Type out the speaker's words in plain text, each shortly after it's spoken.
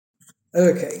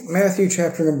Okay, Matthew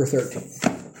chapter number 13.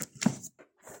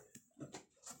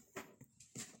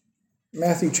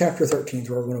 Matthew chapter 13 is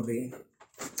where we're going to be.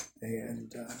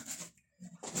 And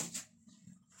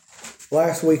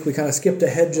last week we kind of skipped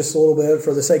ahead just a little bit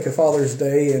for the sake of Father's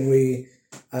Day, and we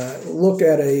looked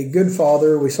at a good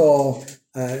father. We saw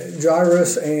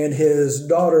Jairus and his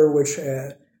daughter, which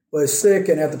was sick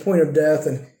and at the point of death,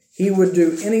 and he would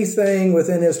do anything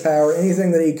within his power,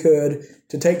 anything that he could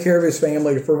to take care of his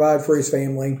family, to provide for his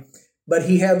family. But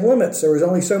he had limits. There was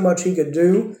only so much he could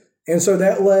do. And so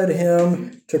that led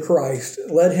him to Christ,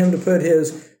 led him to put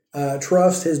his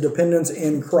trust, his dependence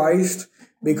in Christ,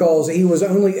 because he was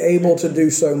only able to do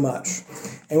so much.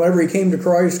 And whenever he came to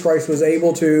Christ, Christ was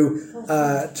able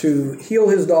to heal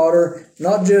his daughter,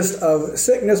 not just of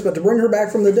sickness, but to bring her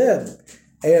back from the dead.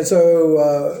 And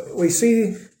so we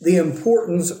see the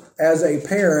importance as a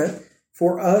parent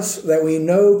for us that we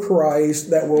know Christ,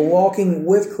 that we're walking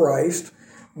with Christ,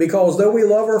 because though we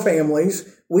love our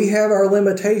families, we have our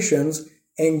limitations,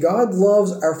 and God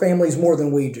loves our families more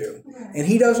than we do. And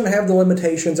He doesn't have the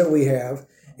limitations that we have.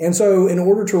 And so in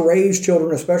order to raise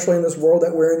children, especially in this world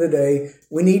that we're in today,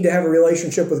 we need to have a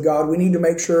relationship with God. We need to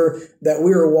make sure that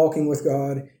we are walking with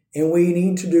God, and we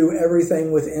need to do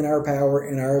everything within our power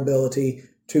and our ability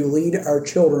to lead our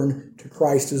children to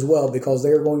Christ as well, because they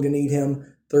are going to need Him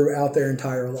throughout their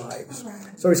entire lives.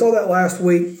 So we saw that last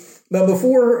week. But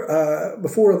before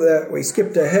that, we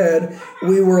skipped ahead.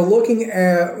 We were looking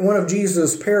at one of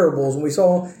Jesus' parables, and we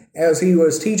saw as He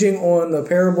was teaching on the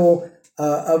parable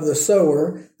of the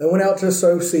sower that went out to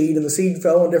sow seed, and the seed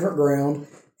fell on different ground.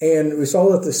 And we saw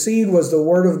that the seed was the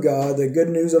Word of God, the good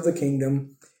news of the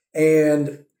kingdom,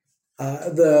 and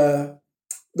the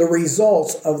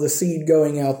results of the seed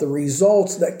going out, the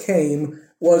results that came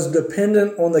was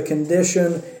dependent on the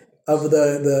condition of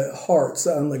the hearts,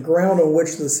 on the ground on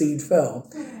which the seed fell.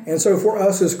 And so for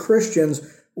us as Christians,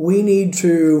 we need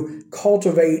to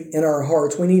cultivate in our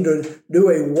hearts. We need to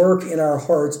do a work in our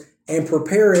hearts and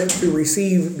prepare it to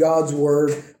receive God's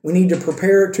word. We need to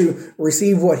prepare it to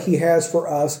receive what He has for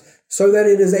us so that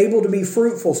it is able to be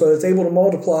fruitful, so that it's able to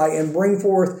multiply and bring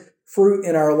forth fruit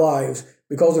in our lives.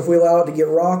 Because if we allow it to get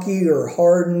rocky or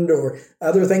hardened or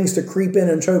other things to creep in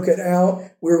and choke it out,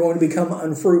 we're going to become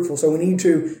unfruitful. So we need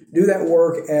to do that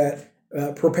work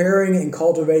at preparing and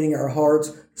cultivating our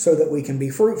hearts so that we can be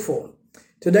fruitful.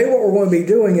 Today what we're going to be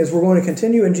doing is we're going to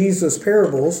continue in Jesus'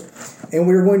 parables, and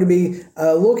we're going to be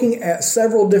looking at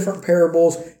several different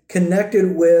parables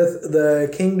connected with the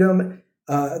kingdom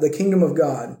of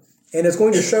God. And it's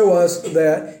going to show us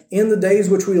that in the days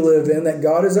which we live in, that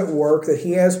God is at work, that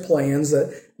He has plans,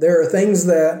 that there are things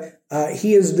that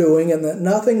He is doing, and that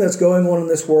nothing that's going on in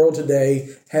this world today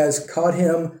has caught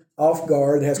Him off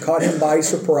guard, has caught Him by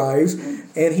surprise,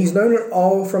 and He's known it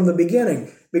all from the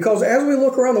beginning. Because as we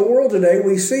look around the world today,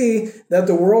 we see that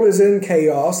the world is in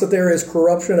chaos, that there is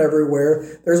corruption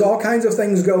everywhere, there's all kinds of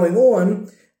things going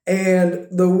on, and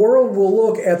the world will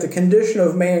look at the condition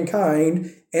of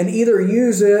mankind and either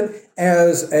use it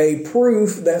as a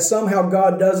proof that somehow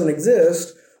God doesn't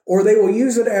exist, or they will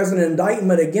use it as an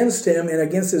indictment against Him and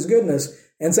against His goodness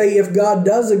and say, if God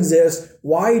does exist,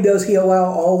 why does He allow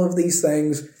all of these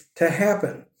things to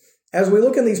happen? As we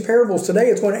look in these parables today,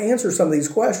 it's going to answer some of these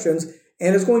questions,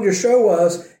 and it's going to show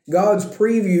us God's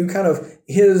preview, kind of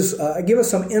give us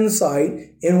some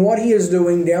insight in what He is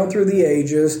doing down through the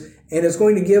ages. And it's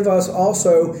going to give us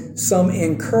also some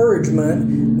encouragement,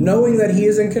 knowing that He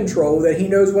is in control, that He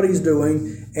knows what He's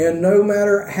doing, and no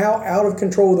matter how out of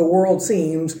control the world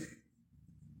seems,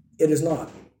 it is not.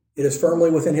 It is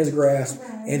firmly within His grasp,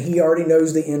 and He already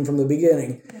knows the end from the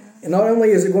beginning. And not only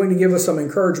is it going to give us some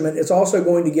encouragement, it's also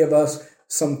going to give us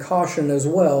some caution as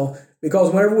well,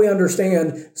 because whenever we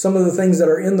understand some of the things that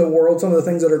are in the world, some of the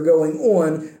things that are going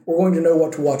on, we're going to know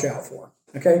what to watch out for.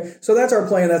 Okay, so that's our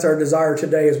plan, that's our desire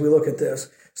today as we look at this.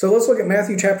 So let's look at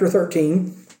Matthew chapter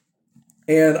 13,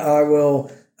 and I will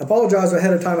apologize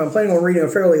ahead of time. I'm planning on reading a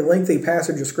fairly lengthy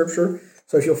passage of Scripture,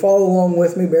 so if you'll follow along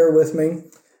with me, bear with me.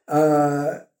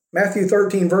 Matthew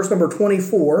 13, verse number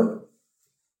 24,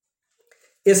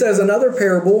 it says, another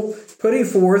parable put He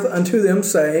forth unto them,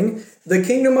 saying, the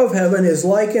kingdom of heaven is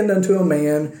likened unto a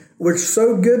man which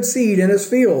sowed good seed in his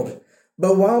field.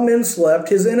 But while men slept,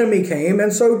 his enemy came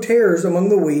and sowed tares among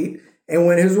the wheat and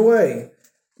went his way.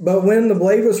 But when the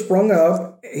blade was sprung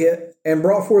up and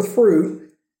brought forth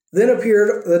fruit, then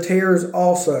appeared the tares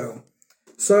also.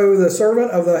 So the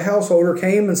servant of the householder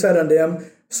came and said unto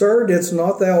him, Sir, didst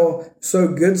not thou sow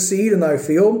good seed in thy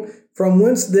field? From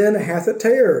whence then hath it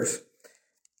tares?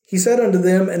 He said unto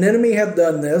them, An enemy hath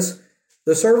done this.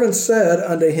 The servant said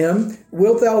unto him,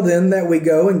 Wilt thou then that we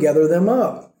go and gather them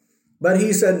up? But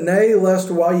he said, Nay, lest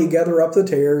while ye gather up the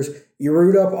tares, ye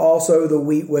root up also the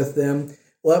wheat with them.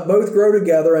 Let both grow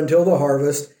together until the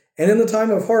harvest. And in the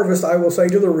time of harvest I will say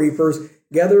to the reapers,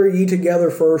 Gather ye together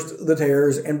first the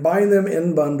tares, and bind them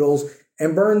in bundles,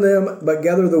 and burn them, but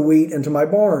gather the wheat into my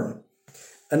barn.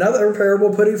 Another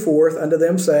parable put he forth unto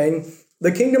them, saying,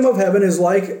 The kingdom of heaven is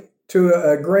like to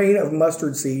a grain of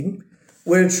mustard seed,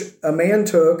 which a man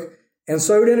took and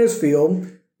sowed in his field,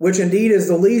 which indeed is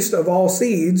the least of all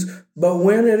seeds, but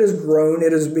when it is grown,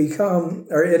 it is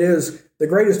the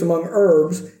greatest among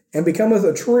herbs, and becometh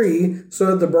a tree, so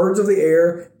that the birds of the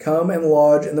air come and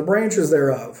lodge in the branches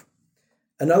thereof.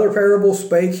 Another parable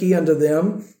spake he unto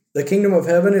them, The kingdom of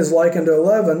heaven is like unto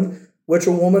leaven, which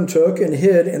a woman took and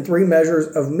hid in 3 measures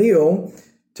of meal,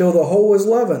 till the whole was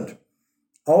leavened.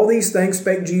 All these things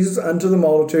spake Jesus unto the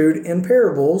multitude in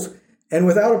parables, and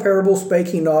without a parable spake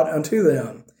he not unto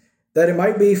them, that it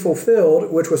might be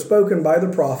fulfilled, which was spoken by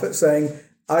the prophet, saying,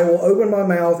 I will open my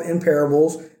mouth in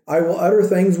parables, I will utter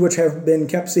things which have been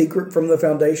kept secret from the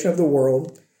foundation of the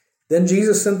world. Then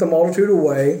Jesus sent the multitude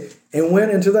away, and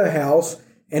went into the house,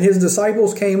 and his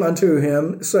disciples came unto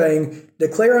him, saying,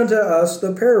 Declare unto us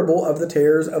the parable of the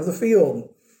tares of the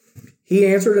field. He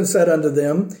answered and said unto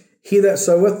them, He that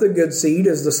soweth the good seed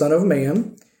is the Son of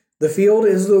Man. The field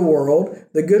is the world.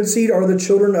 The good seed are the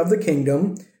children of the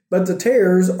kingdom, but the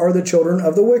tares are the children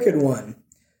of the wicked one.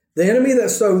 The enemy that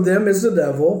sowed them is the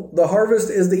devil. The harvest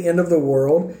is the end of the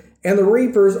world, and the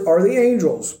reapers are the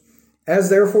angels. As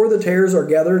therefore the tares are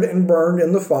gathered and burned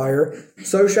in the fire,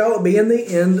 so shall it be in the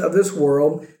end of this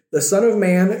world. The Son of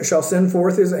Man shall send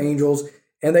forth his angels,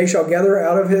 and they shall gather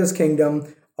out of his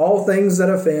kingdom all things that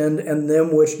offend, and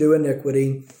them which do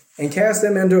iniquity, and cast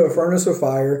them into a furnace of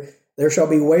fire. There shall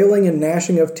be wailing and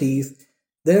gnashing of teeth.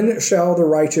 Then shall the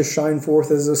righteous shine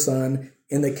forth as the sun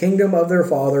in the kingdom of their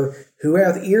Father. Who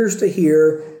hath ears to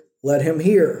hear, let him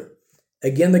hear.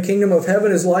 Again, the kingdom of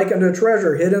heaven is like unto a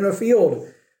treasure hid in a field,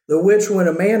 the which when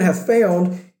a man hath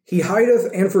found, he hideth,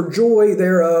 and for joy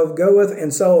thereof goeth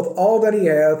and selleth all that he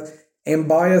hath, and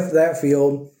buyeth that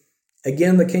field.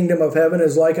 Again, the kingdom of heaven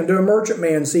is like unto a merchant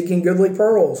man seeking goodly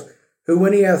pearls, who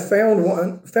when he hath found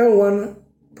one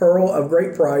pearl of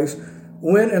great price,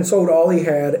 went and sold all he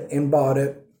had, and bought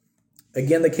it.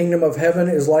 Again, the kingdom of heaven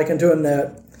is like unto a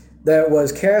net that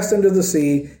was cast into the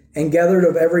sea, and gathered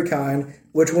of every kind,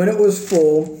 which when it was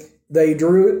full, they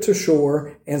drew it to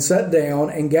shore, and sat down,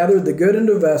 and gathered the good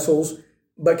into vessels,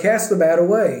 but cast the bad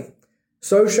away.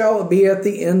 So shall it be at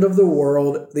the end of the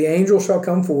world. The angel shall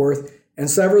come forth, and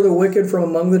sever the wicked from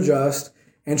among the just,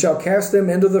 and shall cast them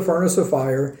into the furnace of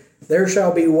fire. There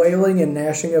shall be wailing and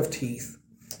gnashing of teeth.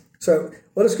 So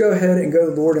let us go ahead and go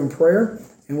to the Lord in prayer,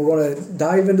 and we're going to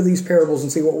dive into these parables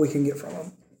and see what we can get from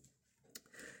them.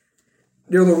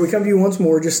 Dear Lord, we come to you once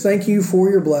more. Just thank you for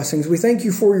your blessings. We thank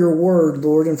you for your word,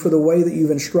 Lord, and for the way that you've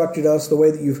instructed us, the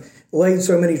way that you've laid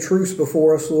so many truths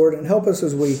before us, Lord, and help us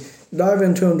as we dive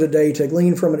into them today to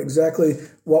glean from it exactly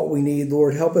what we need,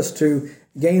 Lord. Help us to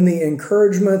gain the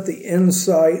encouragement, the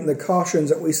insight, and the cautions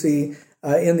that we see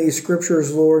in these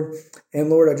scriptures, Lord. And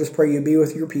Lord, I just pray you be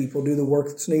with your people, do the work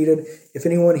that's needed. If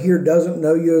anyone here doesn't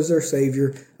know you as their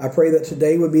Savior, I pray that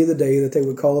today would be the day that they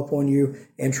would call upon you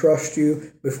and trust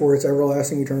you before it's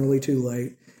everlasting, eternally too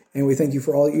late. And we thank you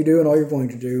for all that you do and all you're going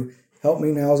to do. Help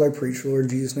me now as I preach, Lord. In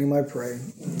Jesus' name I pray.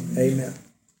 Amen.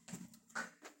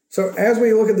 So as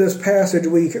we look at this passage,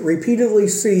 we repeatedly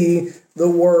see the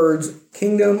words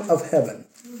kingdom of heaven.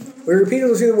 We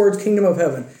repeatedly see the words kingdom of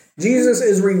heaven. Jesus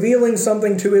is revealing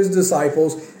something to his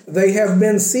disciples. They have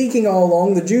been seeking all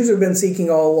along, the Jews have been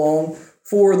seeking all along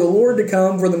for the Lord to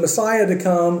come, for the Messiah to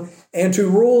come, and to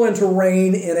rule and to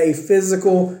reign in a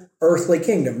physical, earthly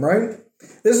kingdom, right?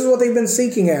 This is what they've been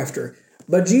seeking after.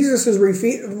 But Jesus is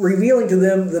revealing to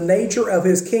them the nature of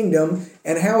his kingdom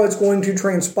and how it's going to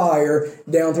transpire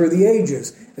down through the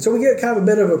ages. And so we get kind of a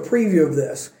bit of a preview of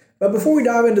this. But before we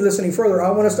dive into this any further,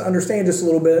 I want us to understand just a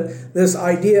little bit this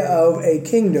idea of a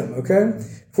kingdom, okay?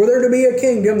 For there to be a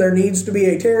kingdom, there needs to be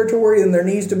a territory, and there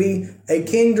needs to be a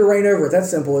king to reign over it. That's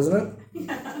simple, isn't it?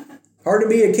 Yeah. Hard to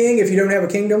be a king if you don't have a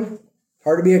kingdom.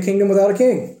 Hard to be a kingdom without a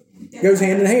king. It goes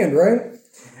hand in hand, right?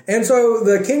 And so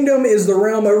the kingdom is the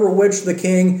realm over which the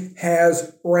king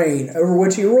has reign, over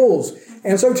which he rules.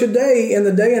 And so today, in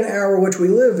the day and hour which we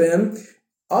live in,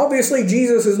 obviously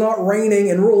Jesus is not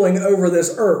reigning and ruling over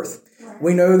this earth.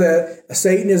 We know that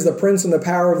Satan is the prince and the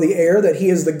power of the air, that he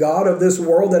is the god of this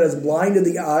world that has blinded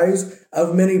the eyes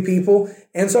of many people.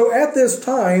 And so at this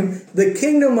time, the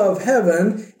kingdom of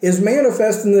heaven is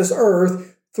manifest in this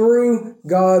earth through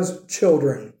God's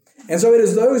children. And so it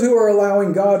is those who are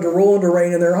allowing God to rule and to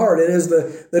reign in their heart. It is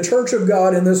the church of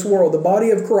God in this world. The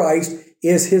body of Christ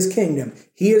is his kingdom.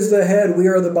 He is the head, we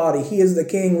are the body. He is the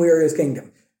king, we are his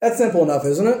kingdom. That's simple enough,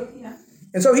 isn't it? Yeah.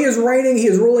 And so he is reigning, he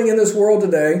is ruling in this world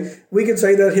today. We could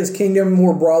say that his kingdom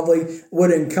more broadly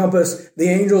would encompass the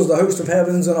angels, the host of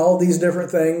heavens, and all these different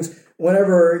things.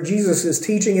 Whenever Jesus is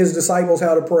teaching his disciples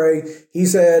how to pray, he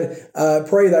said,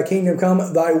 pray thy kingdom come,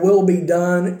 thy will be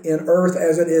done in earth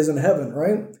as it is in heaven,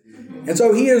 right? Mm-hmm. And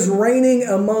so he is reigning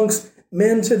amongst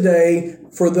men today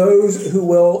for those who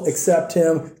will accept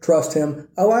him, trust him,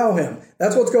 allow him.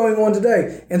 That's what's going on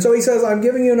today. And so he says, I'm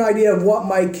giving you an idea of what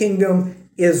my kingdom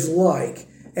is like.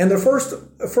 And the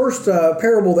first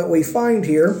parable that we find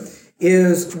here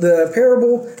is the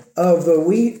parable of the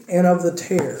wheat and of the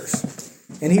tares.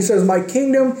 And he says, my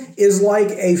kingdom is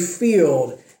like a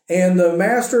field, and the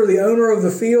master, the owner of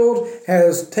the field,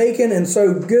 has taken and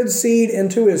sowed good seed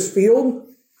into his field.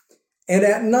 And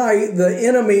at night, the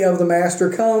enemy of the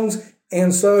master comes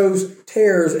and sows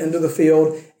tares into the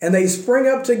field, and they spring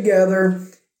up together.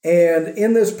 And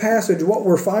in this passage, what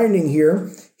we're finding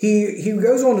here, he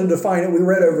goes on to define it. We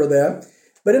read over that.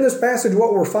 But in this passage,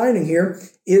 what we're finding here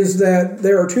is that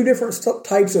there are two different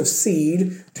types of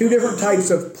seed, two different types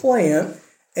of plant,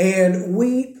 and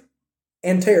wheat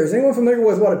and tares. Anyone familiar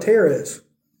with what a tare is?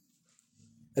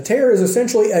 A tare is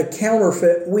essentially a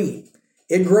counterfeit wheat.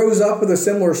 It grows up with a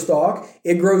similar stalk.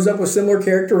 It grows up with similar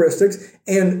characteristics.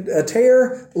 And a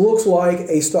tare looks like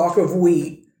a stalk of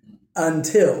wheat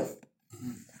until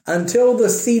the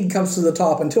seed comes to the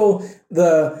top, until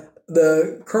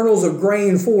the kernels of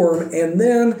grain form, and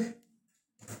then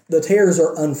the tares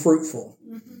are unfruitful.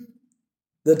 Mm-hmm.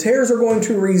 The tares are going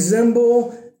to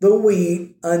resemble the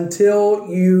wheat until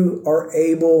you are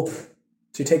able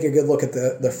to take a good look at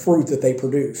the fruit that they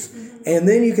produce. Mm-hmm. And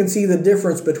then you can see the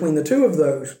difference between the two of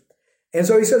those. And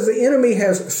so he says the enemy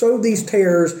has sowed these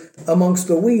tares amongst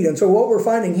the wheat. And so what we're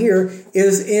finding here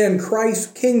is in Christ's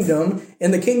kingdom,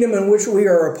 in the kingdom in which we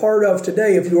are a part of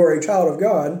today, if you are a child of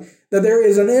God, that there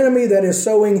is an enemy that is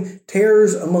sowing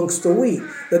tares amongst the wheat,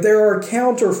 that there are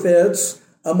counterfeits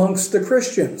amongst the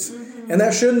Christians. Mm-hmm. And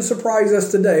that shouldn't surprise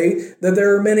us today, that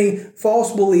there are many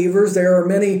false believers, there are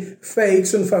many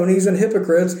fakes and phonies and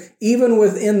hypocrites, even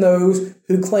within those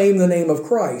who claim the name of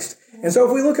Christ. And so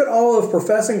if we look at all of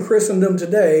professing Christendom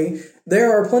today,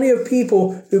 there are plenty of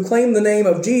people who claim the name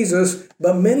of Jesus,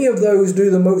 but many of those do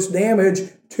the most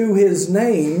damage to his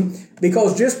name,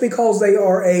 because just because they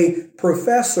are a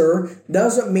professor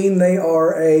doesn't mean they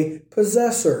are a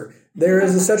possessor. There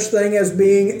is a such thing as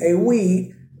being a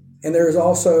wheat, and there is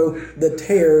also the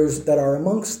tares that are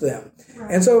amongst them.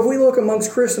 And so if we look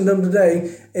amongst Christendom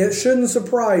today, it shouldn't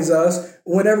surprise us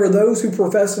whenever those who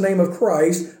profess the name of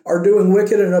Christ are doing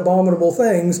wicked and abominable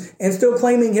things and still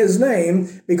claiming his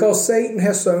name, because Satan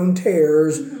has sown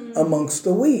tares amongst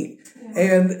the wheat. Yeah.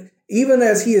 And even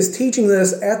as he is teaching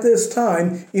this at this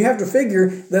time, you have to figure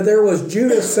that there was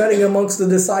Judas setting amongst the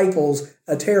disciples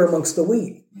a tare amongst the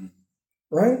wheat.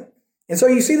 Right? And so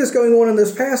you see this going on in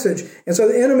this passage. And so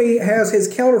the enemy has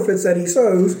his counterfeits that he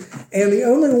sows. And the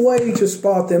only way to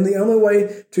spot them, the only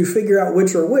way to figure out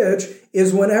which are which,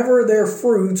 is whenever their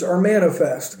fruits are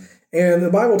manifest. And the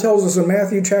Bible tells us in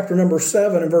Matthew chapter number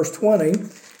 7 and verse 20,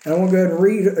 and I want to go ahead and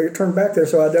read, or turn back there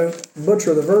so I don't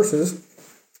butcher the verses.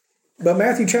 But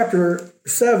Matthew chapter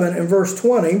 7 and verse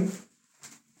 20,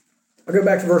 I'll go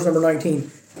back to verse number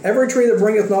 19. Every tree that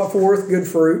bringeth not forth good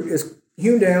fruit is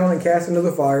hewn down and cast into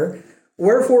the fire.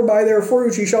 Wherefore by their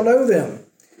fruits ye shall know them.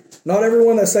 Not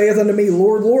everyone that saith unto me,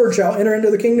 Lord, Lord, shall enter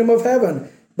into the kingdom of heaven,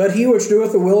 but he which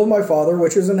doeth the will of my Father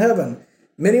which is in heaven.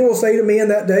 Many will say to me in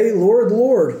that day, Lord,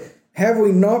 Lord, have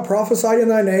we not prophesied in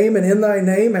thy name, and in thy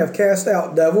name have cast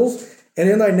out devils, and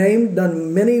in thy name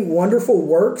done many wonderful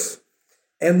works?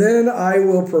 And then I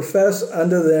will profess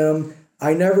unto them,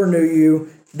 I never knew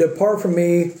you. Depart from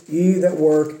me, ye that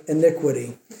work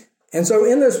iniquity. And so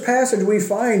in this passage, we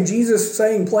find Jesus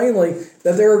saying plainly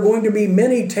that there are going to be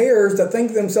many tares that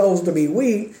think themselves to be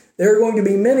wheat. There are going to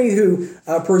be many who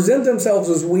present themselves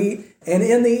as wheat. And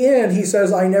in the end, he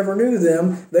says, I never knew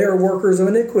them. They are workers of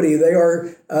iniquity. They are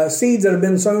seeds that have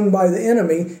been sown by the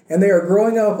enemy, and they are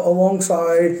growing up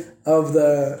alongside of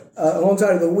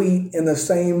the wheat in the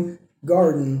same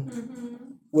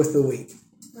garden with the wheat.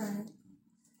 Right.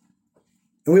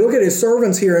 And we look at his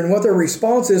servants here and what their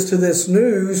response is to this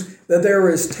news that there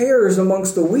is tares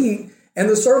amongst the wheat. And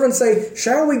the servants say,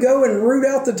 shall we go and root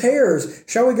out the tares?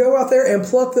 Shall we go out there and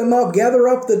pluck them up, gather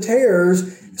up the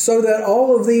tares, so that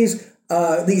all of these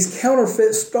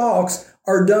counterfeit stalks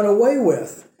are done away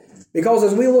with? Because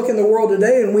as we look in the world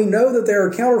today and we know that there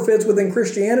are counterfeits within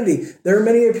Christianity, there are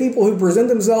many people who present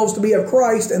themselves to be of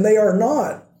Christ and they are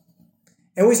not.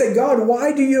 And we say, God,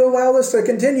 why do you allow this to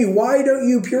continue? Why don't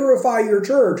you purify your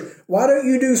church? Why don't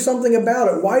you do something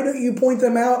about it? Why don't you point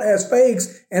them out as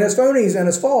fakes and as phonies and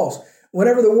as false?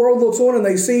 Whenever the world looks on and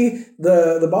they see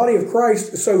the body of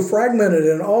Christ so fragmented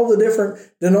and all the different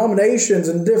denominations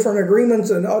and different agreements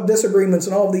and disagreements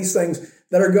and all of these things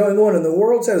that are going on, and the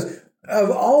world says,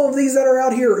 of all of these that are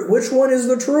out here, which one is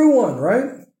the true one,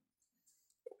 right?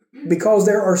 Because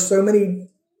there are so many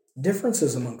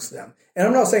differences amongst them. And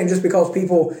I'm not saying just because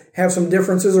people have some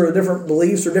differences or different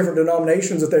beliefs or different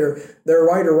denominations that they're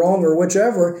right or wrong or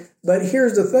whichever. But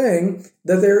here's the thing,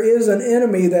 that there is an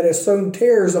enemy that has sown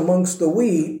tares amongst the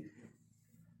wheat,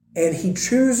 and he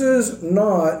chooses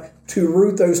not to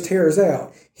root those tares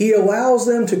out. He allows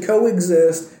them to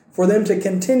coexist, for them to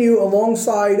continue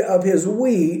alongside of his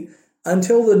wheat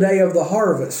until the day of the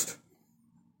harvest.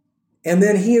 And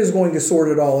then he is going to sort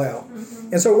it all out.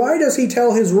 And so why does he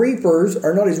tell his reapers,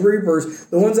 or not his reapers,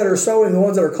 the ones that are sowing, the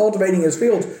ones that are cultivating his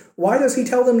fields, why does he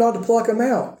tell them not to pluck them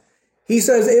out? He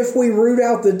says, if we root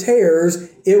out the tares,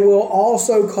 it will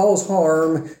also cause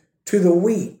harm to the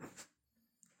wheat.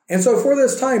 And so for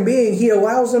this time being, he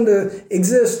allows them to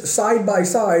exist side by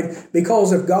side,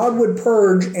 because if God would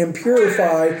purge and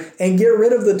purify and get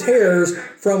rid of the tares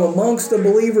from amongst the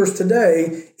believers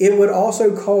today, it would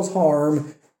also cause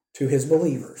harm to his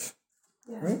believers.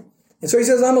 Right? And so he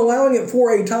says, I'm allowing it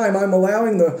for a time. I'm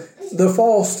allowing the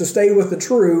false to stay with the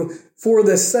true for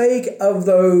the sake of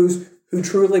those who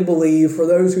truly believe, for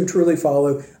those who truly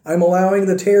follow. I'm allowing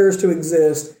the tares to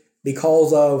exist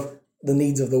because of the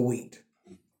needs of the wheat.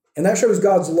 And that shows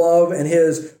God's love and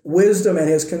his wisdom and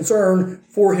his concern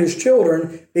for his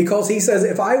children, because he says,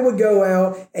 if I would go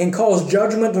out and cause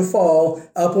judgment to fall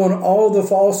upon all the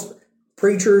false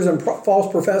preachers and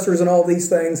false professors and all these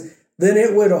things, then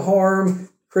it would harm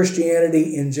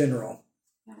Christianity in general.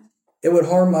 It would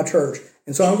harm my church.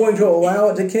 And so I'm going to allow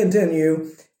it to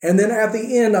continue. And then at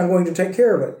the end, I'm going to take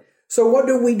care of it. So what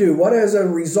do we do? What as a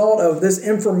result of this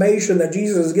information that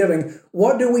Jesus is giving,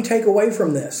 what do we take away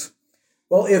from this?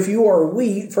 Well, if you are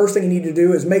wheat, first thing you need to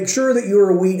do is make sure that you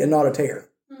are a wheat and not a tare.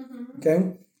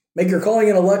 Okay? Make your calling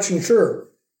and election sure.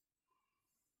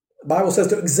 The Bible says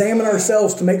to examine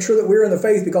ourselves to make sure that we're in the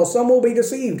faith, because some will be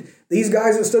deceived. These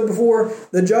guys that stood before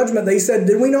the judgment, they said,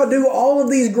 did we not do all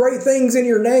of these great things in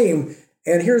your name?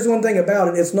 And here's one thing about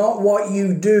it. It's not what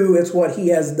you do, it's what he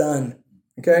has done.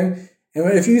 Okay?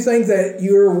 And if you think that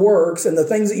your works and the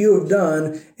things that you have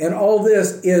done and all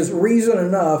this is reason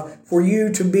enough for you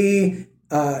to be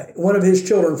one of his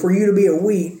children, for you to be a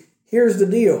wheat, here's the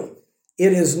deal.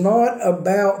 It is not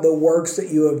about the works that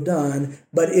you have done,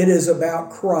 but it is about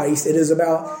Christ. It is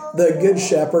about the good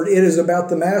shepherd. It is about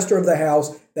the master of the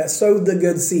house that sowed the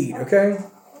good seed, okay?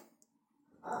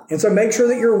 And so make sure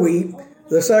that you're wheat.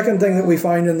 The second thing that we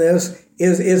find in this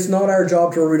is it's not our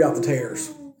job to root out the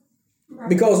tares.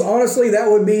 Because honestly,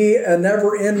 that would be a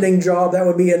never-ending job. That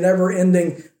would be a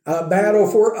never-ending battle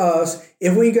for us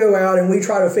if we go out and we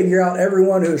try to figure out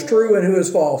everyone who is true and who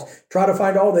is false. Try to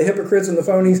find all the hypocrites and the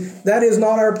phonies. That is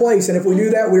not our place. And if we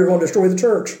do that, we're going to destroy the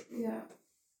church.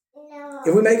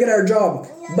 If we make it our job.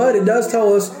 But it does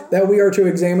tell us that we are to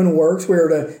examine works. We are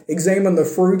to examine the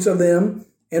fruits of them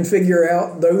and figure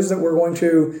out those that we're going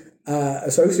to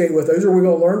associate with. Those are we're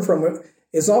going to learn from it.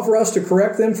 It's not for us to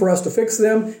correct them, for us to fix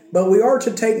them, but we are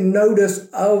to take notice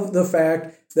of the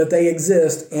fact that they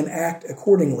exist and act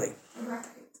accordingly. Right.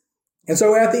 And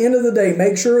so at the end of the day,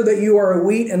 make sure that you are a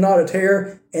wheat and not a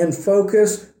tare, and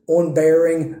focus on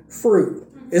bearing fruit.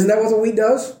 Isn't that what the wheat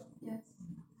does? Yes.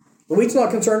 The wheat's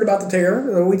not concerned about the tare.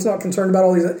 The wheat's not concerned about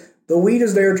all these. The wheat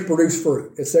is there to produce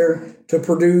fruit. It's there to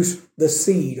produce the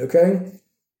seed, okay?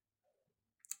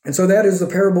 And so that is the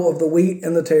parable of the wheat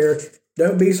and the tare.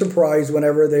 Don't be surprised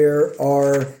whenever there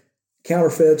are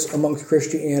counterfeits amongst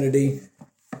Christianity.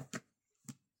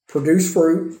 Produce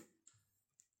fruit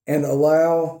and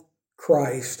allow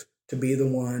Christ to be the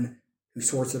one who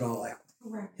sorts it all out.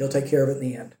 Right. He'll take care of it in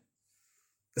the end.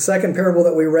 The second parable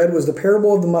that we read was the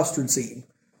parable of the mustard seed.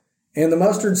 And the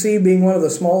mustard seed being one of the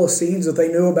smallest seeds that they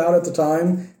knew about at the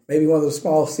time, maybe one of the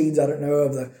smallest seeds, I don't know,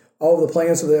 of all of the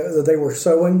plants that they were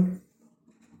sowing.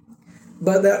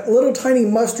 But that little tiny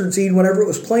mustard seed, whenever it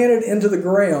was planted into the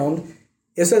ground,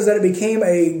 it says that it became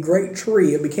a great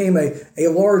tree. It became a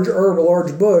large herb, a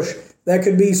large bush that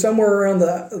could be somewhere around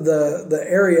the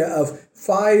area of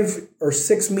 5 or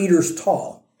 6 meters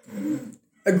tall.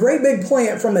 A great big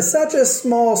plant from such a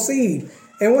small seed.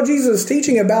 And what Jesus is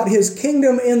teaching about his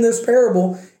kingdom in this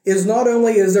parable is not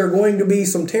only is there going to be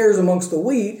some tares amongst the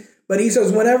wheat, But he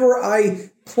says, whenever I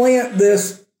plant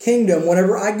this kingdom,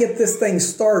 whenever I get this thing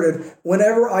started,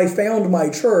 whenever I found my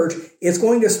church, it's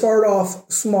going to start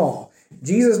off small.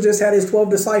 Jesus just had his 12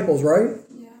 disciples, right?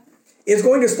 Yeah. It's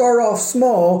going to start off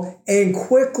small, and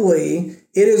quickly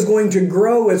it is going to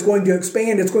grow, it's going to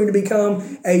expand, it's going to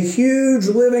become a huge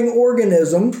living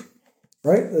organism,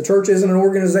 right? The church isn't an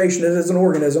organization, it is an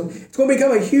organism. It's going to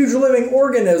become a huge living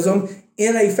organism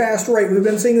in a fast rate. We've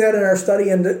been seeing that in our study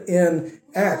in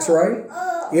Acts, right?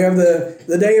 You have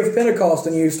the day of Pentecost,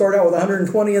 and you start out with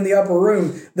 120 in the upper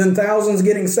room, then thousands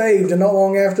getting saved, and not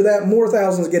long after that, more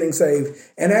thousands getting saved.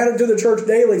 And added to the church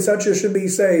daily, such as should be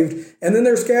saved. And then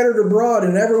they're scattered abroad,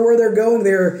 and everywhere they're going,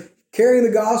 they're carrying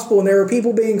the gospel, and there are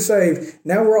people being saved.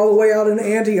 Now we're all the way out in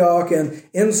Antioch and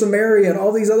in Samaria and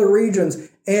all these other regions.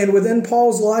 And within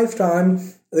Paul's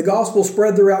lifetime, the gospel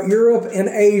spread throughout Europe and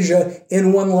Asia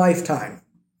in one lifetime.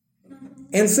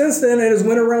 And since then, it has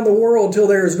went around the world till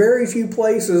there's very few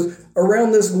places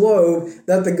around this globe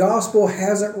that the gospel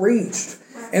hasn't reached.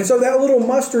 And so that little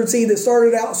mustard seed that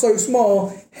started out so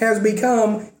small has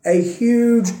become a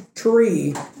huge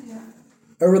tree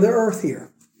over the earth here.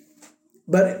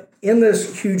 But in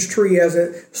this huge tree, as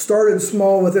it started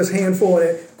small with this handful and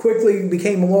it quickly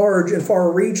became large and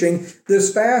far-reaching,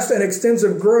 this fast and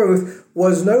extensive growth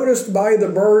was noticed by the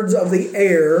birds of the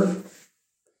air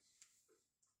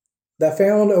that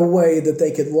found a way that they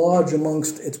could lodge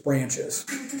amongst its branches.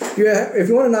 If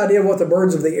you want an idea of what the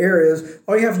birds of the air is,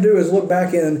 all you have to do is look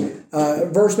back in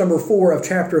verse number 4 of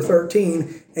chapter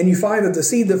 13, and you find that the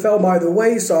seed that fell by the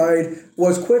wayside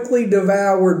was quickly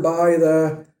devoured by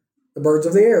the birds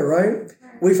of the air, right?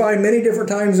 We find many different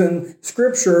times in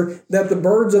Scripture that the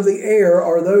birds of the air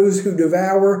are those who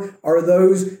devour, are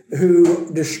those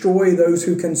who destroy, those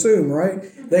who consume, right?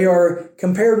 They are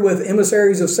compared with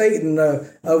emissaries of Satan,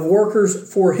 of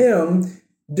workers for him,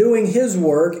 doing his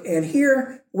work. And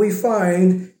here we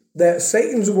find that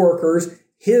Satan's workers,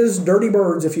 his dirty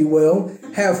birds, if you will,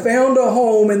 have found a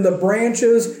home in the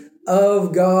branches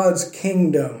of God's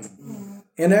kingdom.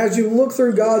 And as you look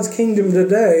through God's kingdom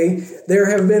today, there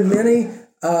have been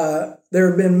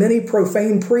many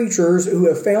profane preachers who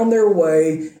have found their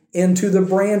way into the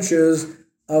branches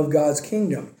of God's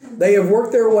kingdom. They have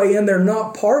worked their way in. They're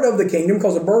not part of the kingdom,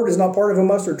 because a bird is not part of a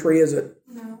mustard tree, is it?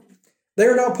 No.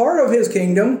 They're not part of his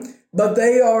kingdom, but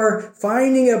they are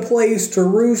finding a place to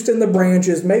roost in the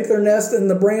branches, make their nest in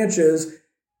the branches.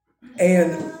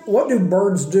 And what do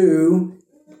birds do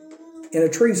in a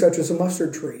tree such as a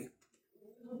mustard tree?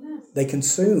 They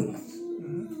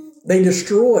consume. They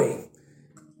destroy.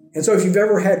 And so if you've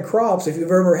ever had crops, if you've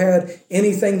ever had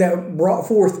anything that brought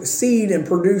forth seed and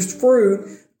produced fruit,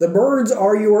 the birds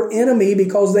are your enemy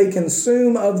because they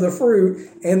consume of the fruit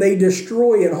and they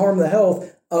destroy and harm the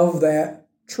health of that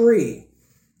tree.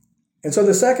 And so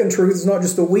the second truth is not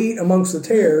just the wheat amongst the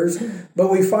tares, but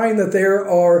we find that there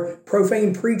are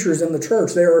profane preachers in the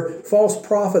church. There are false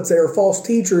prophets, there are false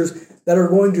teachers that are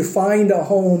going to find a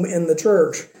home in the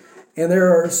church. And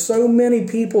there are so many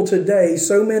people today,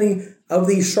 so many of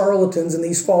these charlatans and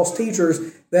these false teachers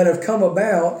that have come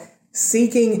about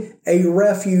seeking a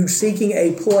refuge, seeking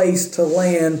a place to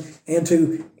land and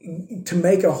to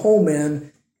make a home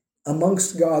in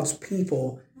amongst God's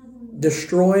people,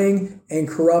 destroying and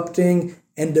corrupting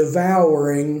and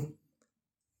devouring,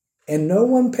 and no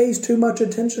one pays too much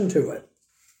attention to it.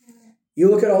 You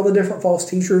look at all the different false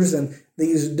teachers and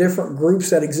these different groups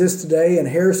that exist today and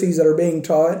heresies that are being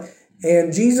taught,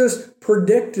 and Jesus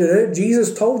predicted it.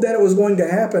 Jesus told that it was going to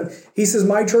happen. He says,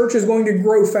 my church is going to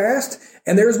grow fast,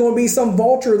 and there's going to be some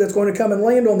vulture that's going to come and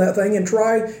land on that thing and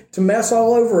try to mess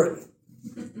all over it.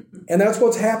 And that's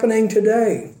what's happening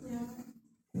today.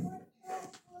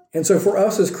 And so for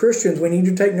us as Christians, we need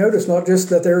to take notice, not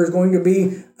just that there is going to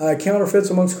be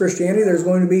counterfeits amongst Christianity, there's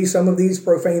going to be some of these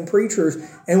profane preachers,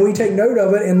 and we take note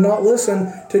of it and not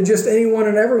listen to just anyone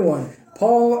and everyone.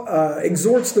 Paul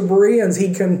exhorts the Bereans.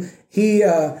 He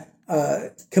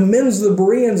commends the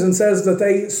Bereans and says that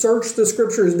they search the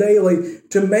Scriptures daily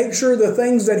to make sure the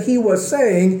things that he was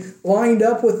saying lined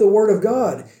up with the Word of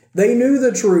God. They knew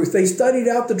the truth. They studied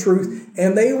out the truth,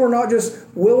 and they were not just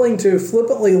willing to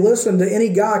flippantly listen to any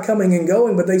guy coming and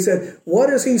going, but they said, what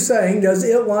is he saying? Does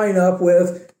it line up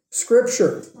with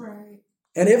Scripture? Right.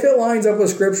 And if it lines up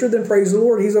with Scripture, then praise the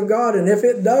Lord, he's of God. And if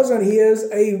it doesn't, he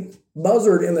is a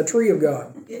buzzard in the tree of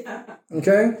God. Yeah.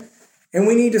 Okay? And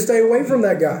we need to stay away from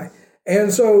that guy.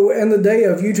 And so in the day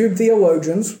of YouTube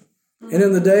theologians, and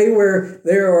in the day where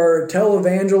there are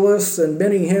televangelists and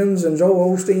Benny Hinn's and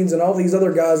Joel Osteen's and all these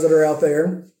other guys that are out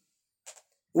there,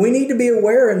 we need to be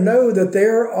aware and know that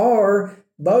there are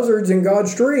buzzards in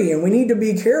God's tree, and we need to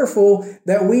be careful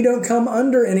that we don't come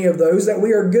under any of those, that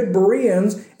we are good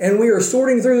Bereans, and we are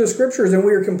sorting through the scriptures, and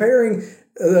we are comparing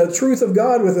the truth of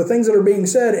God with the things that are being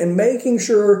said, and making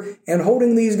sure and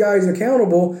holding these guys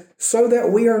accountable so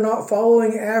that we are not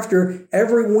following after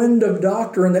every wind of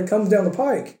doctrine that comes down the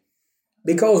pike.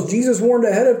 Because Jesus warned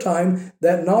ahead of time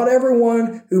that not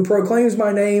everyone who proclaims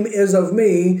my name is of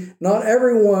me. Not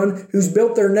everyone who's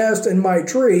built their nest in my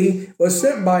tree was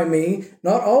sent by me.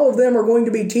 Not all of them are going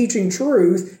to be teaching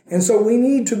truth. And so we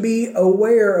need to be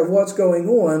aware of what's going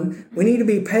on. We need to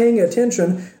be paying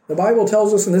attention. The Bible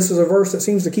tells us, and this is a verse that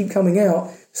seems to keep coming out,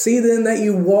 see then that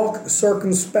you walk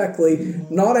circumspectly,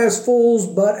 not as fools,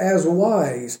 but as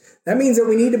wise. That means that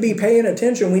we need to be paying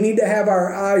attention. We need to have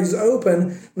our eyes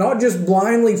open, not just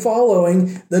blindly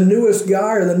following the newest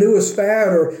guy or the newest fad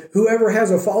or whoever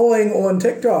has a following on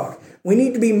TikTok. We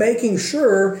need to be making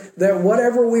sure that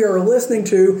whatever we are listening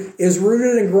to is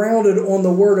rooted and grounded on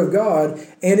the Word of God,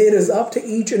 and it is up to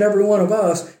each and every one of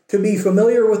us to be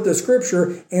familiar with the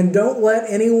Scripture, and don't let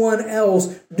anyone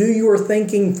else do your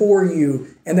thinking for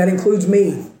you, and that includes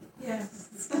me.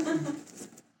 Yes.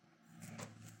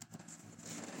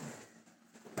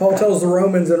 Paul tells the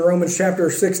Romans in Romans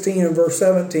chapter 16 and verse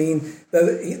 17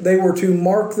 that they were to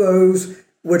mark those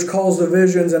which cause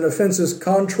divisions and offenses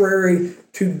contrary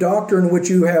to doctrine which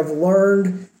you have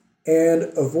learned, and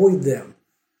avoid them.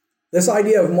 This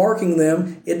idea of marking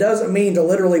them, it doesn't mean to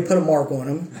literally put a mark on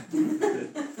them.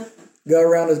 Go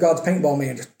around as God's paintball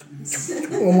man, just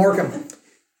we'll mark them.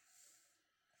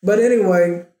 But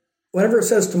anyway, whenever it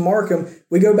says to mark them,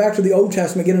 we go back to the Old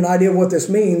Testament, get an idea of what this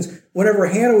means. Whenever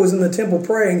Hannah was in the temple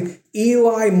praying,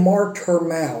 Eli marked her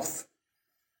mouth.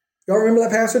 Y'all remember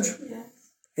that passage? Yes.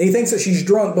 And he thinks that she's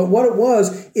drunk, but what it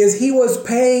was is he was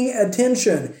paying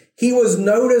attention. He was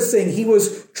noticing. He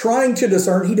was trying to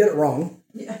discern. He did it wrong.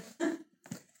 Yeah.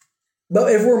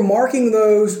 But if we're marking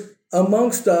those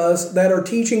amongst us that are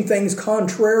teaching things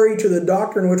contrary to the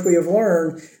doctrine which we have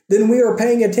learned, then we are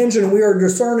paying attention. We are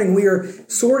discerning. We are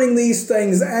sorting these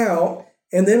things out,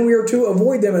 and then we are to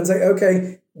avoid them and say,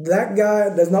 okay, that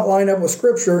guy does not line up with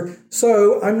Scripture,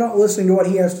 so I'm not listening to what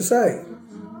he has to say.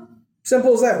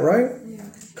 Simple as that, right?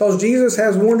 Because Jesus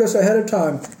has warned us ahead of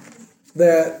time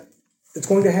that it's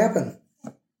going to happen.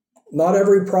 Not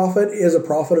every prophet is a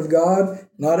prophet of God.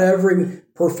 Not every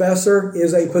professor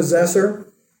is a possessor.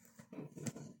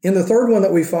 In the third one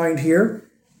that we find here,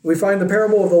 we find the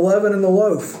parable of the leaven and the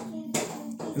loaf.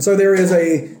 And so there is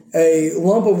a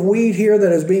lump of wheat here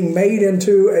that is being made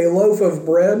into a loaf of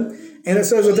bread. And it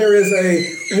says that there is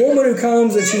a woman who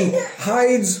comes and she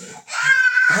hides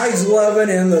leaven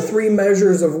in the 3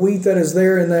 measures of wheat that is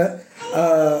there in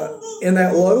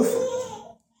that loaf.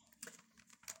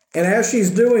 And as she's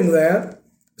doing that,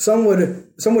 some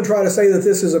would try to say that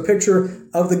this is a picture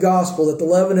of the gospel, that the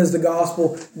leaven is the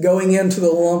gospel going into the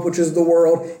lump, which is the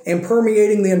world, and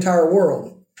permeating the entire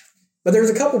world. But there's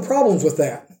a couple problems with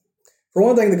that. For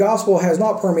one thing, the gospel has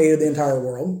not permeated the entire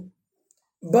world.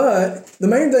 But the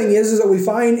main thing is that we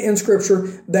find in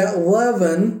Scripture that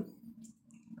leaven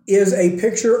is a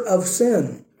picture of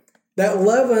sin. That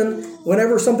leaven,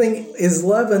 whenever something is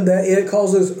leavened, that it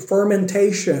causes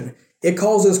fermentation. It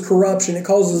causes corruption. It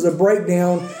causes a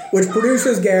breakdown, which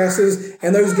produces gases,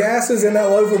 and those gases in that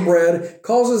loaf of bread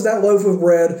causes that loaf of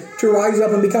bread to rise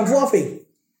up and become fluffy.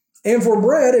 And for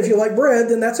bread, if you like bread,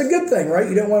 then that's a good thing, right?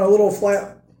 You don't want a little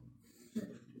flat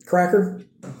cracker,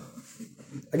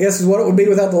 I guess is what it would be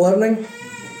without the leavening.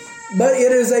 But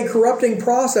it is a corrupting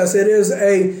process. It is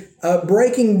a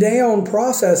breaking down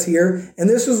process here. And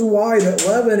this is why that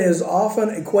leaven is often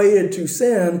equated to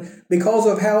sin, because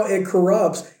of how it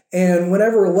corrupts. And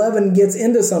whenever leaven gets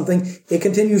into something, it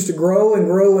continues to grow and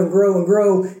grow and grow and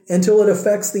grow until it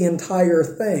affects the entire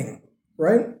thing,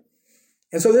 right?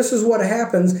 And so this is what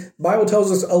happens. The Bible tells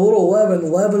us a little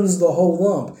leaven leavens the whole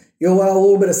lump. You allow a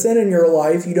little bit of sin in your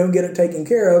life, you don't get it taken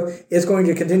care of, it's going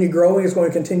to continue growing, it's going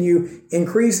to continue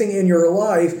increasing in your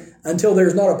life until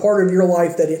there's not a part of your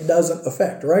life that it doesn't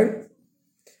affect, right?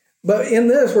 But in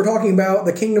this, we're talking about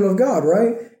the kingdom of God,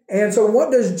 right? And so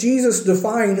what does Jesus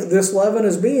define this leaven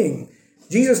as being?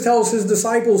 Jesus tells his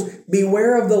disciples,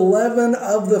 beware of the leaven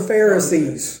of the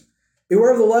Pharisees.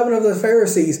 Beware of the leaven of the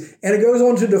Pharisees. And it goes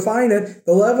on to define it.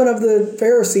 The leaven of the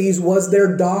Pharisees was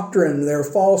their doctrine, their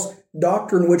false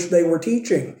doctrine which they were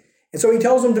teaching. And so he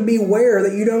tells them to beware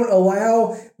that you don't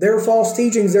allow their false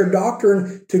teachings, their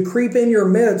doctrine, to creep in your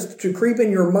midst, to creep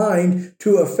in your mind,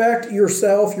 to affect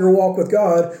yourself, your walk with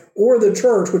God, or the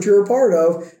church which you're a part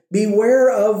of. Beware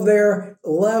of their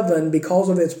leaven because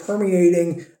of its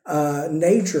permeating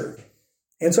nature.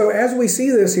 And so as we see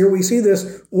this here, we see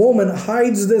this woman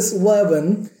hides this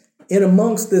leaven in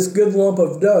amongst this good lump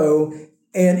of dough,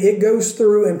 and it goes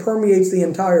through and permeates the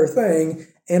entire thing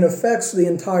and affects the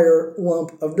entire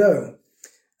lump of dough.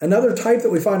 Another type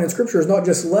that we find in Scripture is not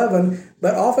just leaven,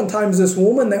 but oftentimes this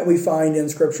woman that we find in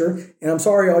Scripture, and I'm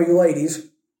sorry, all you ladies,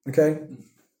 okay?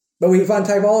 But we find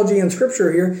typology in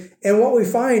Scripture here, and what we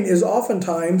find is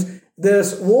oftentimes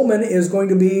this woman is going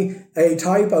to be a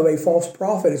type of a false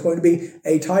prophet. It's going to be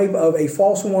a type of a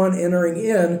false one entering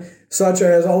in, such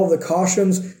as all of the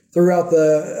cautions throughout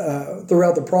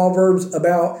the Proverbs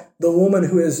about the woman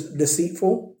who is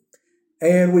deceitful.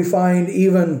 And we find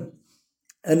even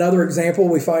another example.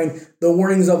 We find the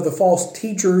warnings of the false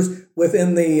teachers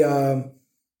within the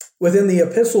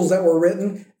epistles that were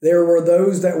written. There were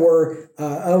those that were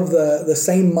of the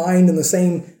same mind and the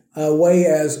same way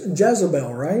as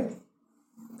Jezebel, right?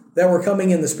 That were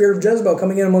coming in, the spirit of Jezebel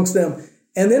coming in amongst them.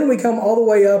 And then we come all the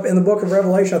way up in the book of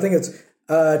Revelation, I think it's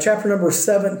chapter number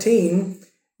 17,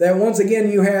 that once again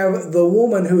you have the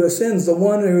woman who ascends, the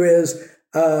one who is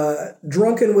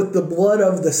drunken with the blood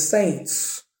of the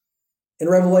saints. In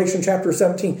Revelation chapter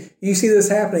 17, you see this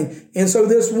happening. And so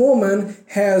this woman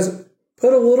has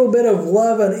put a little bit of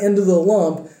leaven into the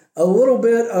lump, a little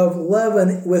bit of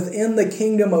leaven within the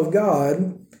kingdom of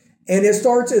God, and it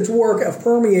starts its work of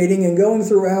permeating and going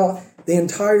throughout the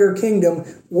entire kingdom,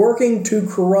 working to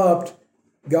corrupt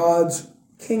God's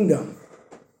kingdom.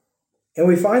 And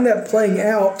we find that playing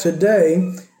out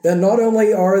today, that not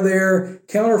only are there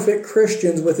counterfeit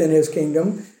Christians within his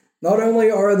kingdom, not only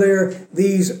are there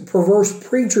these perverse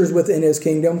preachers within his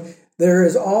kingdom, there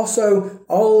is also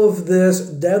all of this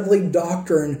deadly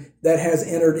doctrine that has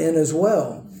entered in as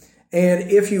well.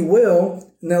 And if you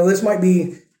will, now this might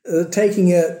be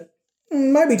taking a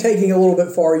little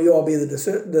bit far. You all be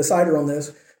the decider on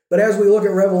this. But as we look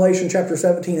at Revelation chapter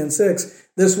 17 and 6,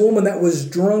 this woman that was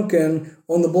drunken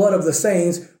on the blood of the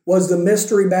saints was the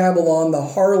mystery Babylon, the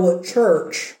harlot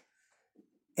church.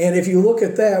 And if you look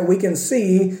at that, we can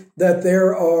see that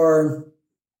there are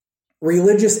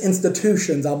religious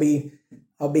institutions. I'll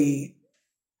be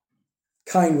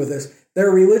kind with this. There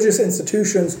are religious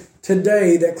institutions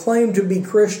today that claim to be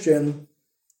Christian,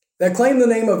 that claim the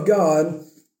name of God,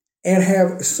 and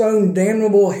have sown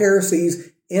damnable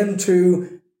heresies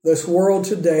into this world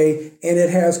today, and it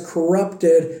has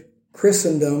corrupted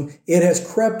Christendom. It has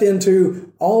crept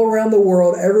into all around the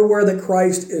world, everywhere that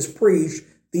Christ is preached,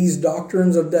 these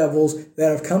doctrines of devils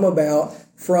that have come about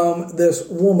from this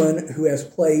woman who has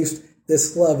placed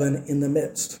this leaven in the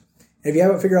midst. If you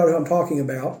haven't figured out who I'm talking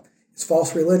about, it's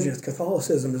false religion.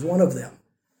 Catholicism is one of them.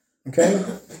 Okay?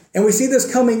 And we see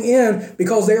this coming in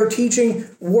because they are teaching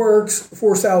works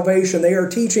for salvation. They are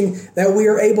teaching that we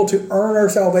are able to earn our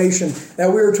salvation,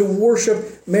 that we are to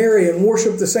worship Mary and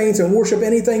worship the saints and worship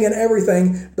anything and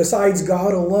everything besides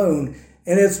God alone.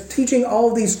 And it's teaching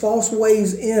all of these false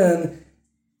ways in.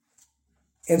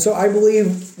 And so I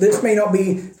believe this may not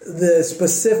be the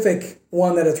specific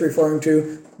one that it's referring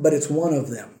to, but it's one of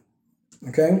them.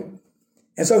 Okay?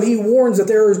 And so he warns that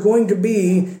there is going to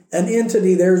be an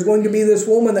entity, there's going to be this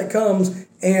woman that comes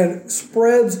and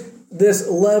spreads this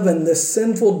leaven, this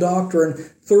sinful doctrine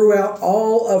throughout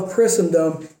all of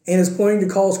Christendom, and is going to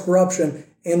cause corruption.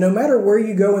 And no matter where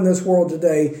you go in this world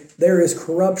today, there is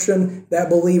corruption that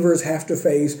believers have to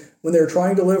face when they're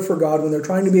trying to live for God, when they're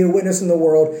trying to be a witness in the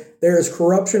world. There is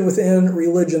corruption within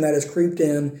religion that has creeped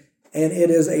in, and it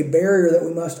is a barrier that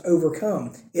we must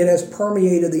overcome. It has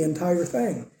permeated the entire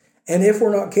thing. And if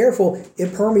we're not careful,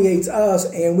 it permeates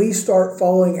us, and we start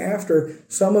following after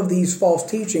some of these false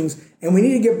teachings. And we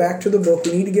need to get back to the book.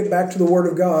 We need to get back to the Word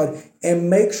of God and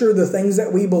make sure the things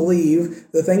that we believe,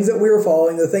 the things that we are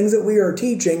following, the things that we are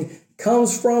teaching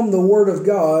comes from the Word of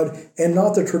God and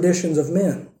not the traditions of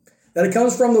men. That it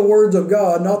comes from the words of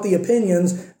God, not the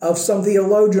opinions of some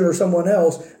theologian or someone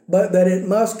else, but that it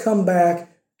must come back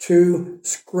to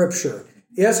Scripture.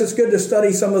 Yes, it's good to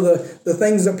study some of the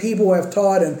things that people have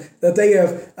taught and that they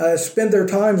have spent their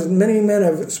times, and many men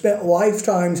have spent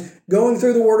lifetimes going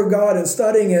through the Word of God and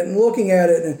studying it and looking at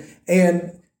it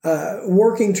and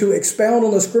working to expound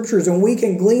on the Scriptures, and we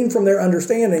can glean from their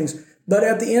understandings. But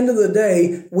at the end of the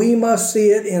day, we must see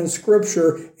it in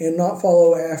Scripture and not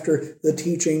follow after the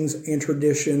teachings and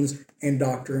traditions and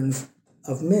doctrines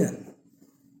of men.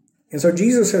 And so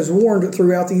Jesus has warned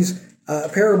throughout these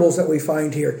parables that we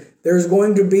find here. There's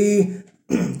going to be,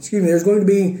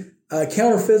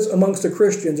 counterfeits amongst the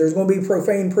Christians. There's going to be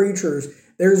profane preachers.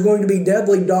 There's going to be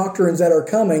deadly doctrines that are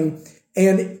coming.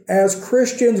 And as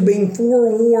Christians being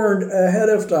forewarned ahead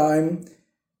of time,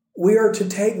 we are to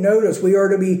take notice. We are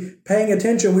to be paying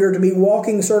attention. We are to be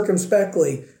walking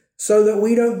circumspectly so that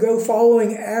we don't go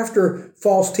following after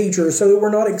false teachers, so that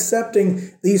we're not accepting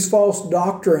these false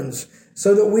doctrines,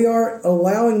 so that we aren't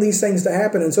allowing these things to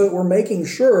happen, and so that we're making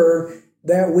sure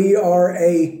that we are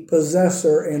a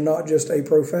possessor and not just a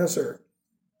professor.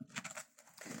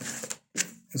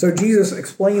 And so Jesus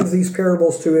explains these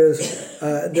parables to his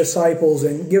disciples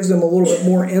and gives them a little bit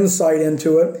more insight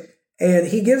into it. And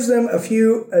he gives them a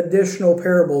few additional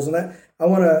parables, and I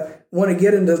want to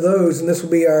get into those, and this will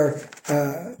be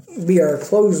our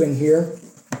closing here.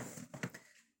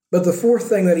 But the fourth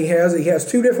thing that he has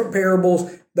two different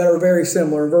parables that are very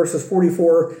similar in verses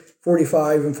 44,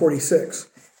 45, and 46.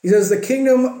 He says, "The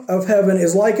kingdom of heaven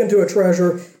is likened to a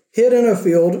treasure hid in a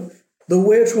field, the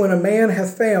which when a man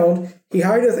hath found, he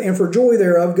hideth, and for joy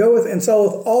thereof goeth and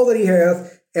selleth all that he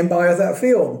hath, and buyeth that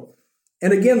field.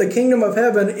 And again, the kingdom of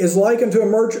heaven is likened to a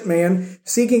merchantman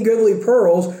seeking goodly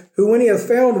pearls, who when he hath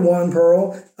found one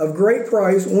pearl of great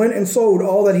price, went and sold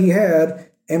all that he had,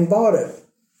 and bought it."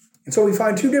 And so we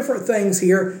find two different things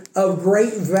here of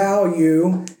great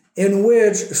value in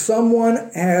which someone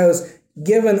has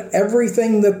given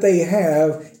everything that they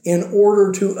have in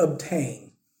order to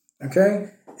obtain. Okay?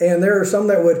 And there are some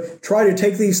that would try to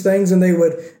take these things and they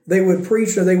would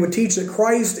preach or they would teach that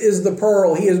Christ is the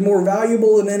pearl. He is more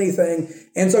valuable than anything.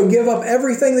 And so give up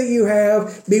everything that you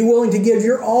have. Be willing to give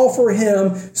your all for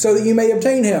him so that you may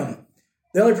obtain him.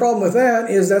 The only problem with that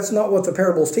is that's not what the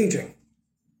parable is teaching.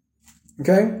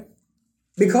 Okay?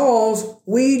 Because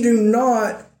we do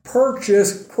not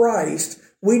purchase Christ.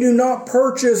 We do not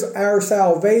purchase our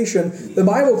salvation. The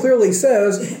Bible clearly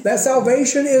says that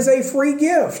salvation is a free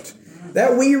gift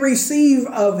that we receive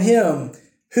of him.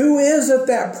 Who is it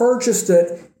that purchased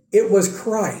it? It was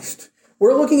Christ.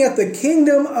 We're looking at the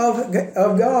kingdom of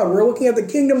God. We're looking at the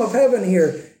kingdom of heaven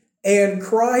here. And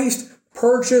Christ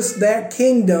purchased that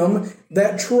kingdom,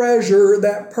 that treasure,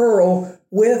 that pearl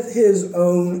with his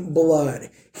own blood.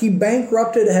 He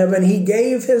bankrupted heaven. He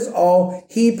gave his all.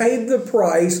 He paid the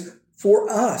price for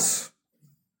us.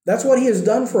 That's what he has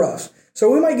done for us. So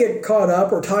we might get caught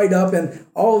up or tied up in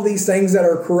all of these things that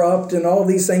are corrupt and all of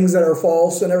these things that are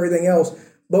false and everything else.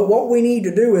 But what we need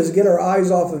to do is get our eyes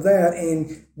off of that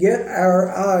and get our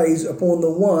eyes upon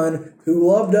the one who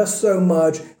loved us so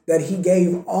much that he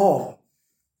gave all.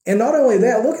 And not only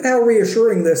that, look at how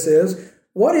reassuring this is.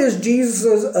 What is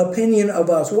Jesus' opinion of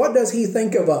us? What does he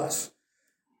think of us?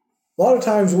 A lot of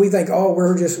times we think, oh,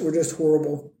 we're just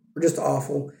horrible. We're just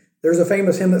awful. There's a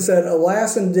famous hymn that said,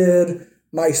 "Alas, and did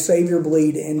my Savior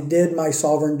bleed, and did my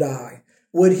sovereign die?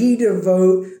 Would he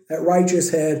devote that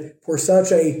righteous head for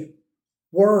such a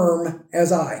worm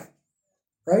as I?"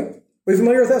 Right? Are you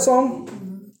familiar with that song?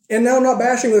 Mm-hmm. And now I'm not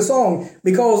bashing the song,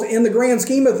 because in the grand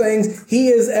scheme of things, he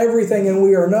is everything and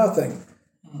we are nothing.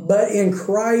 But in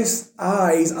Christ's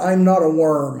eyes, I'm not a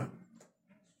worm.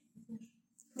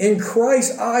 In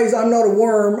Christ's eyes, I'm not a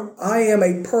worm. I am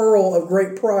a pearl of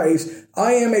great price.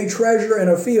 I am a treasure in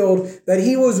a field that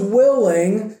he was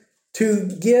willing to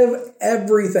give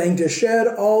everything, to shed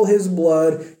all his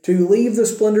blood, to leave the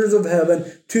splendors of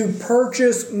heaven, to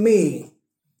purchase me.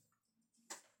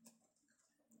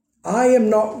 I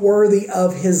am not worthy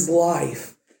of his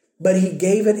life, but he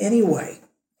gave it anyway.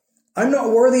 I'm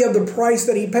not worthy of the price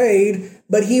that he paid,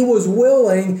 but he was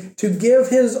willing to give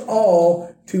his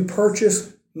all to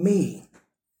purchase me.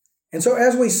 And so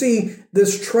as we see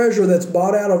this treasure that's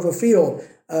bought out of a field,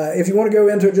 if you want to go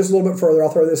into it just a little bit further, I'll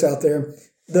throw this out there.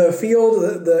 The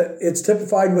field, it's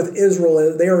typified with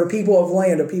Israel. They are a people of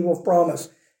land, a people of promise.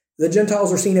 The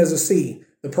Gentiles are seen as a sea.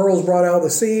 The pearls brought out of the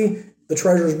sea, the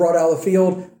treasures brought out of the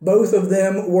field. Both of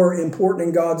them were important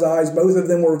in God's eyes. Both of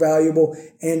them were valuable.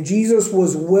 And Jesus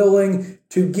was willing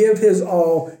to give his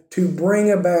all to bring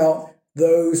about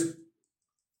those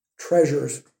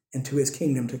treasures into his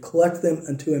kingdom, to collect them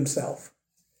unto himself.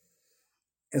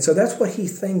 And so that's what he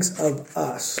thinks of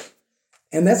us.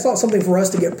 And that's not something for us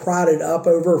to get prided up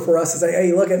over, for us to say,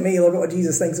 hey, look at me, look at what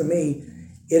Jesus thinks of me.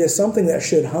 It is something that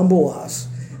should humble us.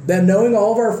 That knowing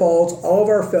all of our faults, all of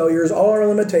our failures, all our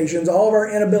limitations, all of our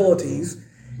inabilities,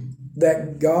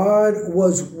 that God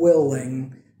was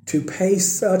willing to pay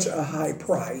such a high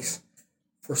price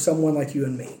for someone like you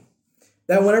and me.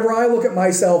 That whenever I look at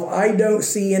myself, I don't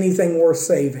see anything worth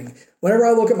saving. Whenever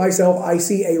I look at myself, I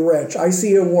see a wretch. I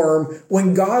see a worm.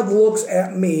 When God looks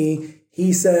at me,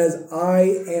 he says, I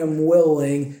am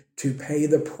willing to pay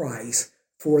the price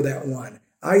for that one.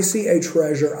 I see a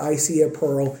treasure, I see a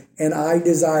pearl, and I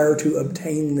desire to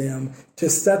obtain them, to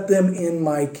set them in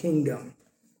my kingdom.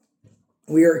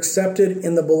 We are accepted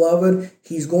in the beloved.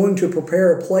 He's going to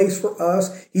prepare a place for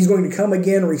us. He's going to come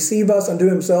again, receive us unto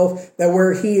himself, that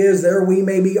where he is, there we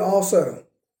may be also.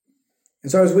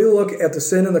 And so as we look at the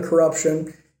sin and the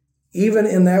corruption, even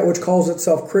in that which calls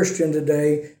itself Christian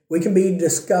today, we can be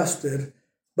disgusted,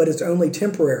 but it's only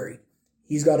temporary.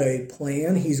 He's got a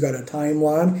plan. He's got a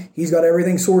timeline. He's got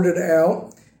everything sorted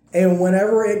out. And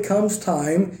whenever it comes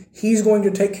time, he's going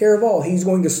to take care of all. He's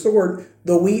going to sort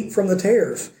the wheat from the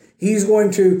tares. He's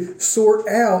going to sort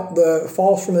out the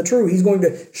false from the true. He's going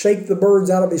to shake the birds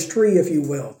out of his tree, if you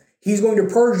will. He's going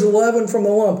to purge the leaven from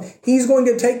the lump. He's going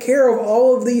to take care of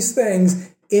all of these things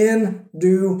in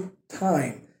due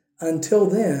time. Until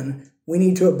then, we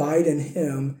need to abide in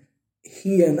him,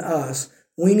 he in us.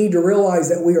 We need to realize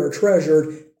that we are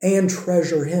treasured and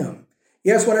treasure him.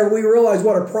 Yes, whenever we realize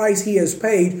what a price he has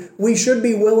paid, we should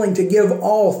be willing to give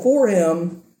all for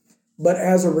him, but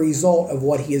as a result of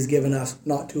what he has given us,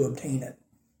 not to obtain it.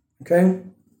 Okay?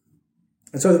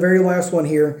 And so the very last one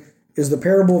here is the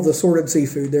parable of the sorted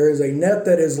seafood. There is a net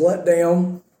that is let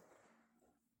down,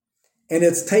 and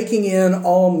it's taking in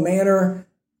all manner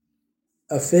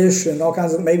of fish and all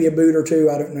kinds of, maybe a boot or two,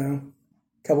 I don't know,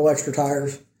 a couple extra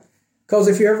tires. Because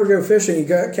if you ever go fishing, you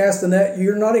cast the net,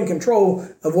 you're not in control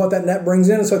of what that net brings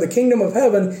in. And so the kingdom of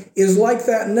heaven is like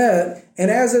that net.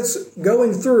 And as it's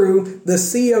going through the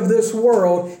sea of this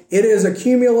world, it is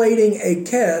accumulating a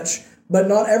catch, but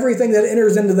not everything that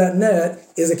enters into that net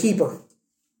is a keeper.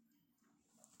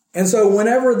 And so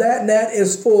whenever that net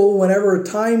is full, whenever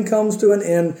time comes to an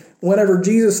end, whenever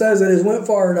Jesus says it has went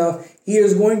far enough, he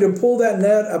is going to pull that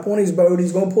net up on his boat.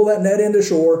 He's going to pull that net into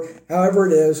shore, however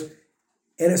it is.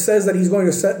 And it says that he's going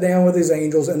to sit down with his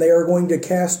angels, and they are going to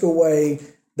cast away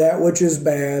that which is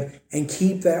bad and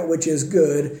keep that which is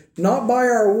good, not by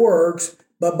our works,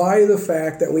 but by the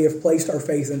fact that we have placed our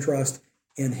faith and trust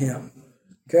in him.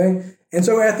 Okay? And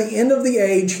so at the end of the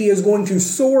age, he is going to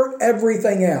sort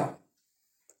everything out.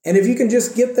 And if you can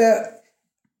just get that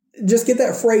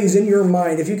phrase in your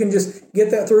mind, if you can just get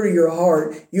that through to your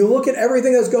heart, you look at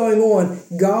everything that's going on,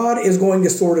 God is going to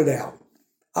sort it out.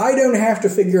 I don't have to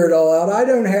figure it all out. I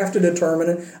don't have to determine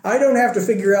it. I don't have to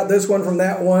figure out this one from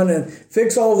that one and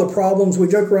fix all the problems. We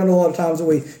joke around a lot of times, and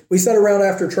we sit around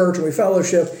after church and we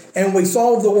fellowship and we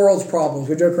solve the world's problems.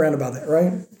 We joke around about that,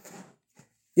 right?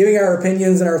 Giving our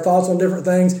opinions and our thoughts on different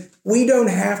things. We don't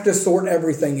have to sort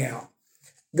everything out.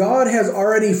 God has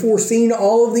already foreseen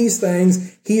all of these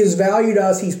things. He has valued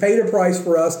us. He's paid a price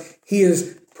for us. He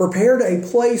has prepared a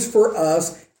place for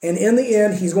us. And in the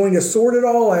end, he's going to sort it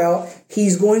all out.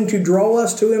 He's going to draw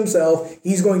us to himself.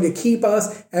 He's going to keep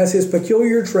us as his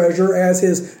peculiar treasure, as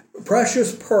his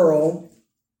precious pearl.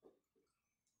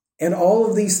 And all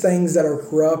of these things that are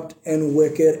corrupt and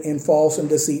wicked and false and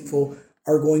deceitful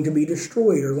are going to be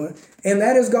destroyed. And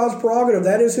that is God's prerogative.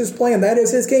 That is his plan. That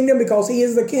is his kingdom, because he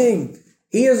is the king.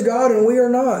 He is God and we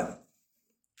are not.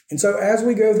 And so as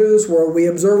we go through this world, we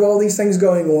observe all these things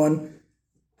going on.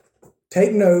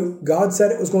 Take note, God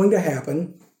said it was going to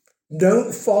happen.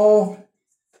 Don't fall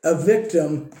a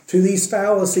victim to these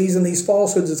fallacies and these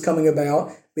falsehoods that's coming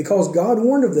about, because God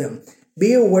warned of them.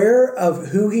 Be aware of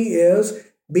who he is.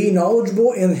 Be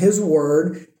knowledgeable in his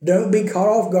word. Don't be caught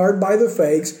off guard by the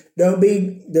fakes. Don't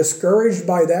be discouraged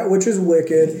by that which is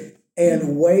wicked.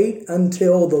 And wait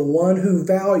until the one who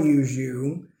values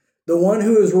you, the one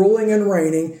who is ruling and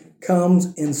reigning,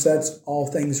 comes and sets all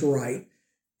things right.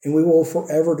 And we will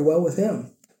forever dwell with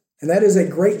him. And that is a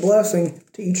great blessing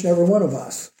to each and every one of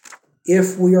us,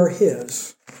 if we are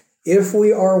his, if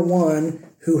we are one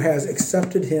who has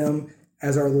accepted him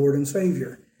as our Lord and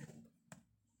Savior.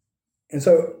 And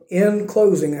so, in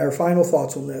closing, our final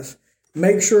thoughts on this: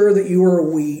 make sure that you are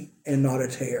a wheat and not a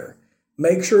tare.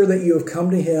 Make sure that you have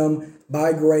come to him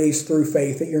by grace through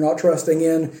faith, that you're not trusting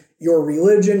in your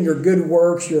religion, your good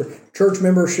works, your church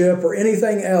membership, or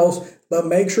anything else, but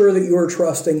make sure that you are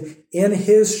trusting in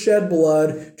his shed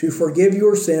blood to forgive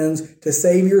your sins, to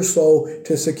save your soul,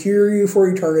 to secure you for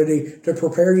eternity, to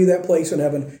prepare you that place in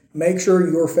heaven. Make sure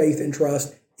your faith and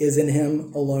trust is in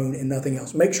him alone and nothing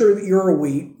else. Make sure that you're a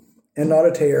wheat and not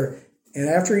a tare. And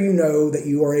after you know that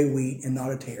you are a wheat and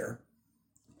not a tare,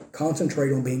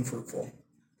 concentrate on being fruitful.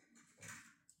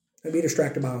 Don't be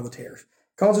distracted by all the tares.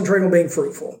 Concentrate on being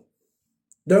fruitful.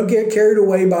 Don't get carried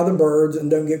away by the birds, and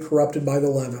don't get corrupted by the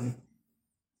leaven.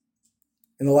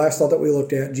 And the last thought that we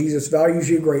looked at: Jesus values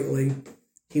you greatly.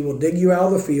 He will dig you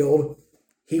out of the field.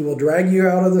 He will drag you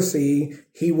out of the sea.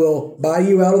 He will buy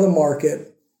you out of the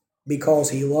market, because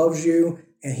he loves you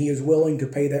and he is willing to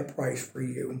pay that price for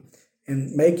you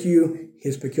and make you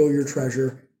his peculiar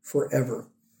treasure forever.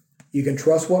 You can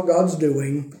trust what God's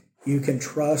doing. You can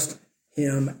trust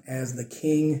him as the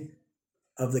King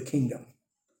of the kingdom.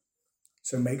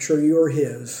 So make sure you are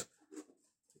his.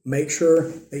 Make sure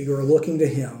that you are looking to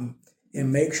him.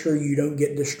 and make sure you don't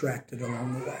get distracted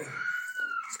along the way.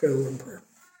 Let's go to the Lord in prayer.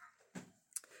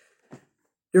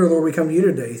 Dear Lord, we come to you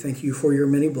today. Thank you for your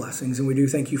many blessings, and we do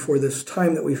thank you for this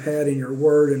time that we've had in your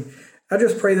word. And I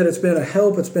just pray that it's been a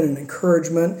help, it's been an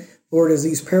encouragement, Lord, as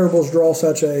these parables draw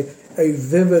such a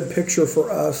vivid picture for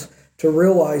us to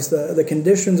realize the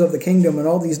conditions of the kingdom and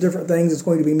all these different things that's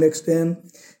going to be mixed in.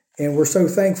 And we're so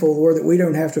thankful, Lord, that we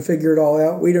don't have to figure it all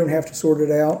out. We don't have to sort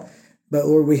it out. But,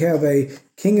 Lord, we have a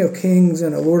King of Kings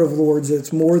and a Lord of Lords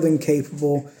that's more than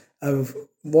capable of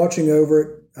watching over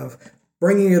it, of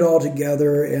bringing it all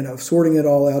together, and of sorting it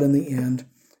all out in the end.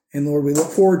 And, Lord, we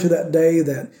look forward to that day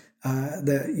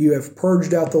that you have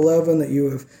purged out the leaven, that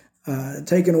you have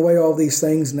taken away all these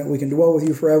things, and that we can dwell with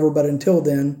you forever. But until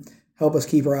then, help us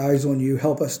keep our eyes on you.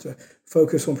 Help us to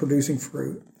focus on producing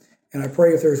fruit. And I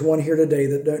pray if there's one here today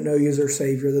that don't know you as their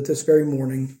Savior, that this very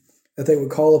morning, that they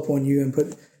would call upon you and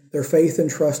put their faith and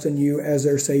trust in you as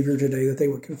their Savior today, that they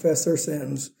would confess their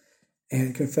sins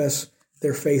and confess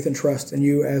their faith and trust in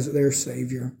you as their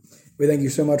Savior. We thank you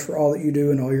so much for all that you do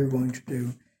and all you're going to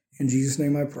do. In Jesus'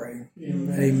 name I pray.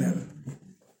 Amen. Amen.